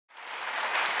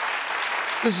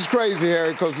This is crazy,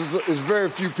 Harry, because there's very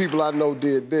few people I know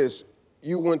did this.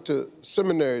 You went to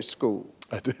seminary school.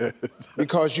 I did.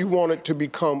 Because you wanted to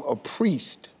become a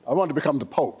priest. I wanted to become the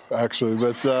Pope, actually,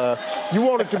 but... You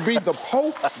wanted to be the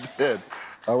Pope? I did.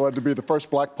 I wanted to be the first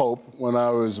black Pope when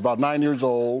I was about 9 years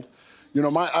old. You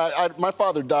know, my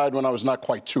father died when I was not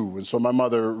quite 2, and so my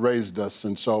mother raised us.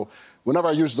 And so whenever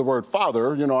I used the word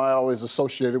father, you know, I always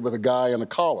associated with a guy in a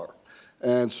collar.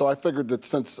 And so I figured that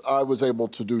since I was able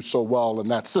to do so well in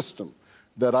that system,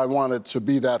 that I wanted to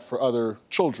be that for other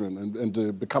children and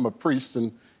to become a priest.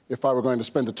 And if I were going to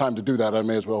spend the time to do that, I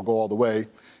may as well go all the way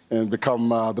and become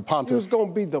the pontiff. You was going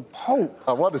to be the Pope.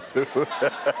 I wanted to.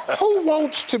 Who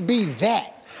wants to be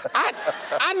that?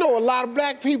 I know a lot of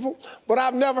black people, but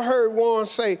I've never heard one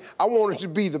say, I wanted to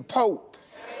be the Pope.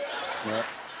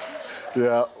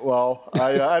 Yeah, well,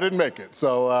 I didn't make it,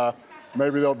 so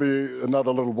maybe there'll be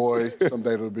another little boy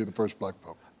someday that'll be the first black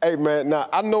Pope. Hey, man, now,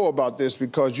 I know about this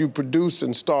because you produced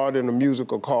and starred in a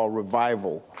musical called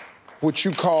Revival, which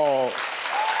you call...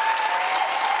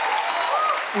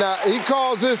 Now, he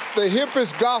calls this the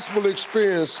hippest gospel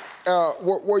experience.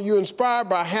 Were you inspired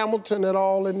by Hamilton at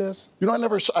all in this? You know,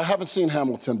 I haven't seen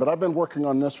Hamilton, but I've been working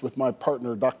on this with my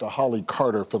partner, Dr. Holly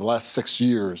Carter, for the last 6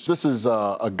 years. This is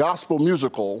a gospel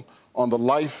musical on the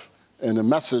life and the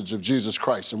message of Jesus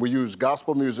Christ. And we use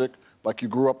gospel music like you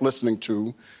grew up listening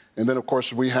to. And then, of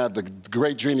course, we had the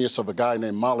great genius of a guy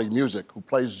named Molly Music, who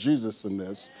plays Jesus in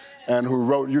this, and who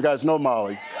wrote, you guys know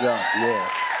Molly.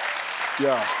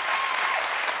 Yeah.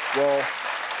 Well,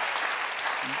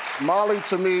 Molly,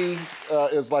 to me,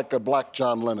 is like a black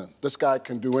John Lennon. This guy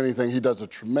can do anything. He does a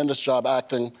tremendous job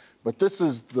acting, but this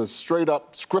is the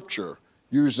straight-up scripture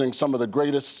using some of the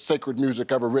greatest sacred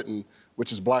music ever written,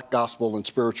 which is black gospel and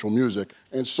spiritual music.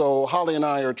 And so Holly and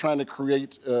I are trying to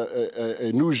create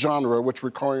a new genre, which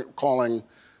we're calling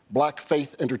black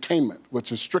faith entertainment,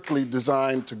 which is strictly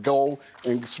designed to go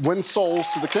and win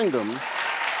souls to the kingdom,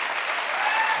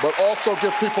 but also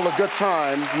give people a good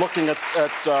time looking at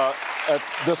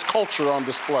this culture on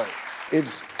display.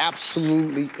 It's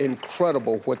absolutely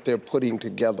incredible what they're putting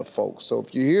together, folks. So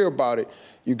if you hear about it,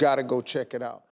 you got to go check it out.